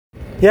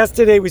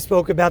Yesterday we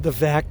spoke about the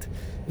fact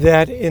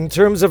that in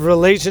terms of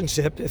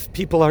relationship, if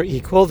people are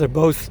equal, they're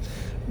both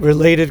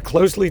related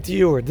closely to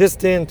you or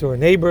distant or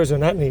neighbors or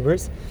not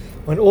neighbors,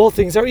 when all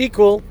things are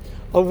equal,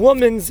 a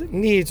woman's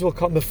needs will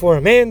come before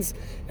a man's,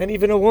 and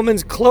even a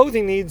woman's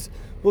clothing needs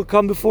will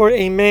come before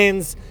a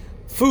man's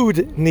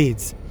food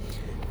needs.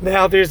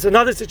 Now there's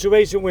another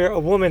situation where a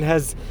woman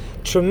has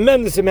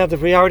tremendous amount of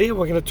priority, and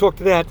we're going to talk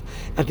to that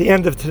at the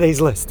end of today's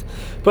list.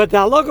 But the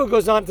halakha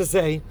goes on to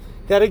say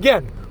that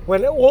again,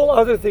 when all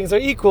other things are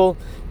equal,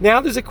 now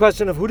there's a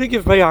question of who to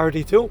give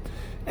priority to,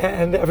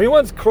 and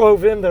everyone's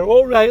krovim, they're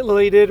all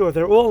related or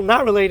they're all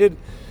not related.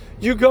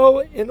 You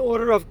go in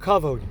order of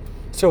kavod.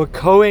 So a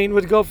Kohen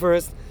would go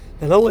first,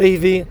 then a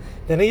Levi,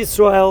 then a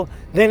Yisrael,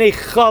 then a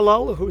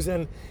Chalal, who's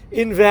an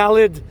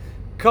invalid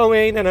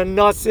Kohen, and a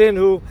Nasin,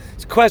 who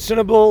is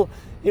questionable,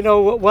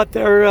 what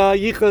their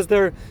yichus,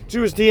 their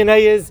Jewish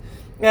DNA is,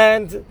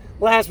 and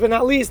last but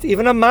not least,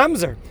 even a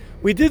Mamzer.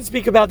 We did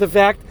speak about the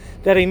fact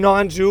that a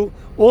non-Jew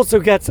also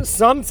gets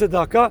some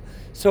tzedakah,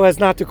 so as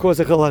not to cause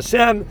a chil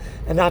Hashem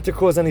and not to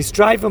cause any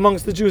strife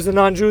amongst the Jews and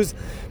non-Jews.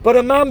 But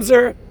a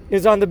mamzer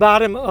is on the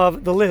bottom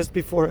of the list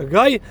before a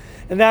guy,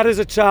 and that is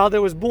a child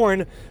that was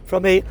born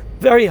from a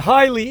very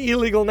highly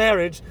illegal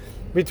marriage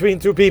between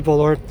two people,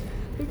 or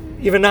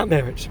even not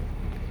marriage.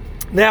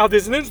 Now,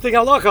 there's an interesting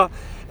halacha,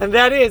 and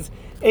that is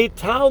a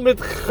Talmid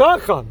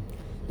Chacham.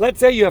 Let's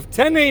say you have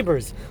 10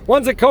 neighbors.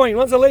 One's a Kohen,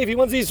 one's a Levi,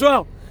 one's a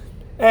Yisrael.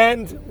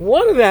 And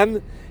one of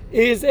them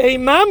is a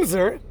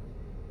mamzer,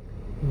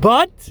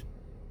 but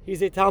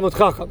he's a Talmid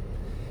Chacham.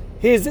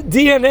 His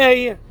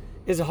DNA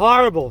is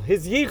horrible.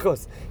 His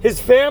yichus,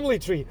 his family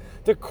tree,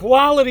 the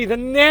quality, the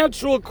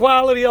natural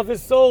quality of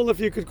his soul, if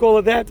you could call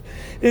it that,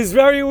 is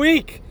very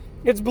weak.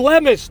 It's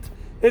blemished.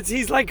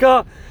 He's like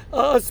a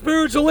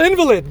spiritual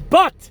invalid.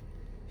 But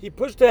he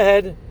pushed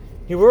ahead,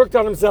 he worked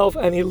on himself,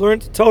 and he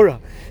learned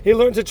Torah. He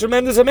learned a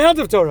tremendous amount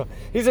of Torah.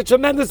 He's a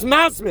tremendous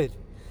masmid.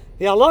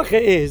 The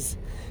halacha is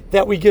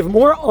that we give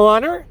more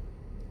honor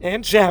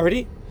and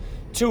charity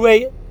to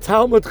a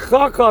Talmid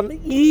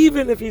Chacham,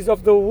 even if he's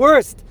of the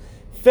worst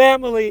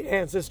family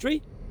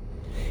ancestry.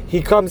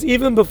 He comes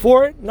even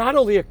before not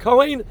only a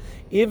Kohen,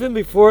 even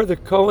before the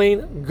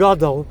Kohen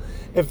Gadol,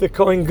 if the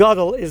Kohen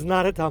Gadol is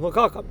not a Talmid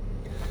Chacham.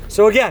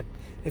 So again,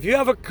 if you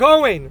have a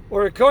Kohen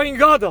or a Kohen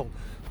Gadol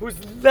who's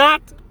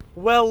not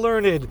well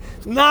learned,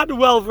 not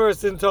well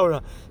versed in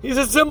Torah, he's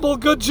a simple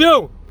good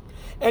Jew,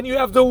 and you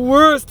have the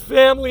worst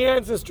family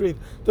ancestry,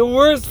 the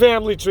worst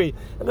family tree,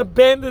 an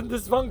abandoned,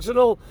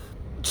 dysfunctional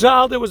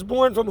child that was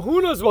born from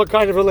who knows what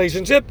kind of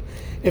relationship,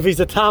 if he's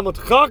a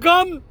Talmid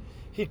Chacham,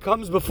 he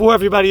comes before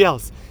everybody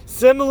else.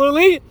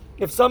 Similarly,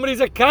 if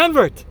somebody's a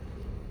convert,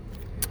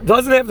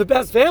 doesn't have the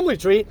best family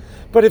tree,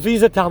 but if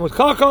he's a Talmid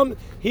Chacham,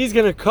 he's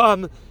going to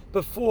come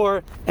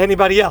before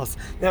anybody else.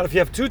 Now, if you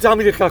have two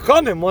Talmidei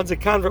Chachamim, one's a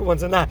convert,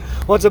 one's a not,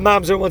 one's a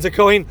mamzer, one's a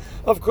Kohen,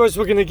 of course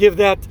we're going to give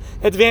that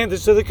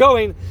advantage to the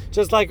Kohen,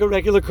 just like a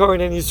regular Kohen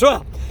in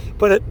Yisrael.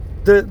 But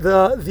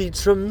the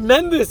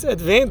tremendous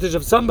advantage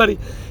of somebody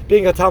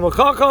being a Talmid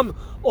Chacham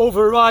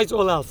overrides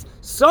all else.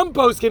 Some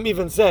poskim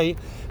even say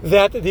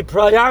that the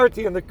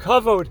priority and the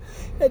kavod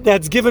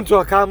that's given to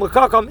a Talmid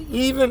Chacham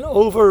even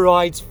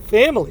overrides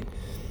family.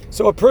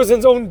 So a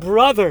person's own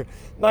brother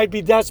might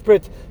be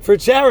desperate for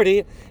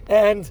charity,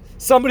 and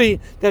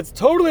somebody that's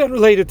totally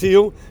unrelated to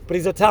you, but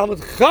he's a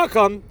Talmid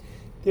Chacham,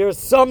 there are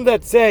some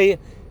that say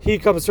he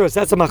comes first.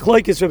 That's a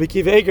machlokes Rabbi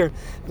Akiva Eiger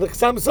and the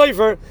Chassam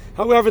Sofer.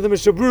 However, the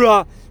Mishnah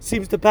Berurah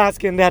seems to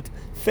paskin that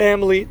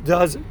family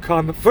does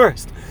come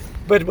first.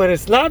 But when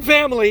it's not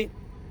family,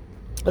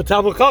 a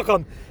Talmid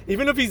Chacham,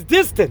 even if he's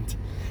distant,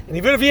 and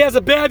even if he has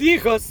a bad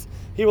yichus,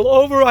 he will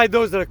override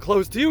those that are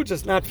close to you,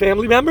 just not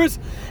family members,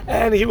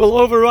 and he will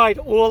override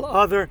all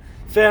other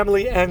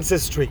family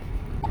ancestry.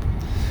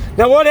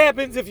 Now, what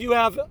happens if you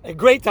have a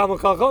great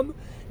Talmid Chacham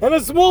and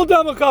a small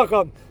Talmid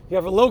Chacham? You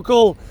have a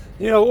local,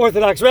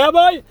 Orthodox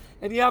rabbi,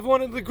 and you have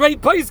one of the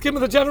great poskim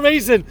of the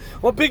generation,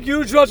 or big,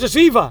 huge Rosh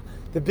Hashiva.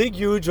 The big,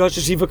 huge Rosh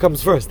Hashiva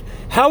comes first.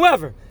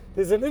 However,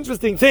 there's an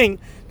interesting thing,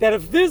 that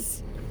if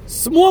this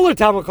smaller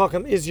Talmid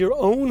Chacham is your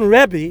own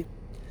Rebbe,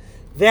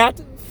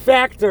 that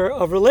factor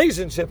of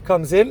relationship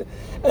comes in,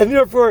 and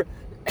therefore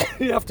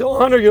you have to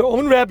honor your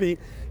own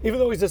Rebbe, even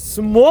though he's a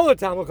smaller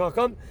Talmid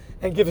Chacham,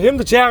 and give him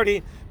the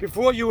charity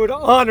before you would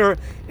honor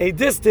a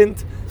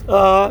distant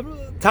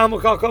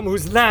Talmid Chacham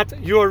who's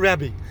not your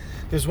Rebbe.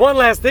 There's one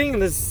last thing,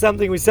 and this is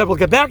something we said we'll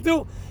get back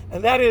to,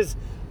 and that is,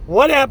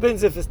 what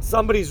happens if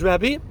somebody's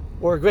Rebbe,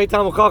 or a great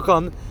Talmid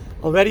Chacham,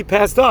 already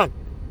passed on?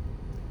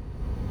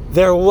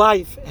 Their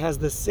wife has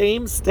the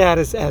same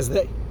status as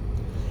they.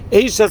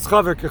 Eishes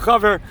chaver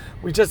kechaver.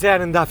 We just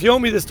had in Daf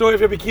Yomi the story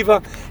of Rabbi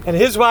Akiva and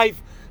his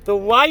wife. The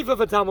wife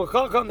of a Talmid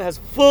Chacham has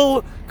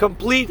full,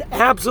 complete,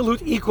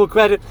 absolute equal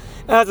credit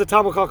as a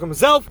Talmid Chacham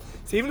himself.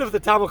 So even if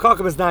the Talmid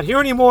Chacham is not here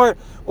anymore,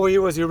 or he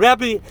was your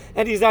Rebbe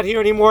and he's not here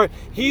anymore,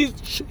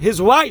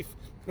 his wife,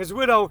 his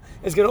widow,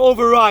 is going to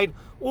override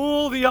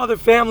all the other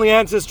family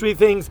ancestry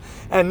things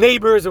and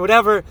neighbors or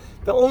whatever.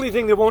 The only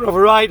thing that won't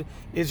override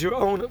is your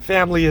own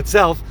family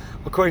itself,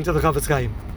 according to the Chafetz Chaim.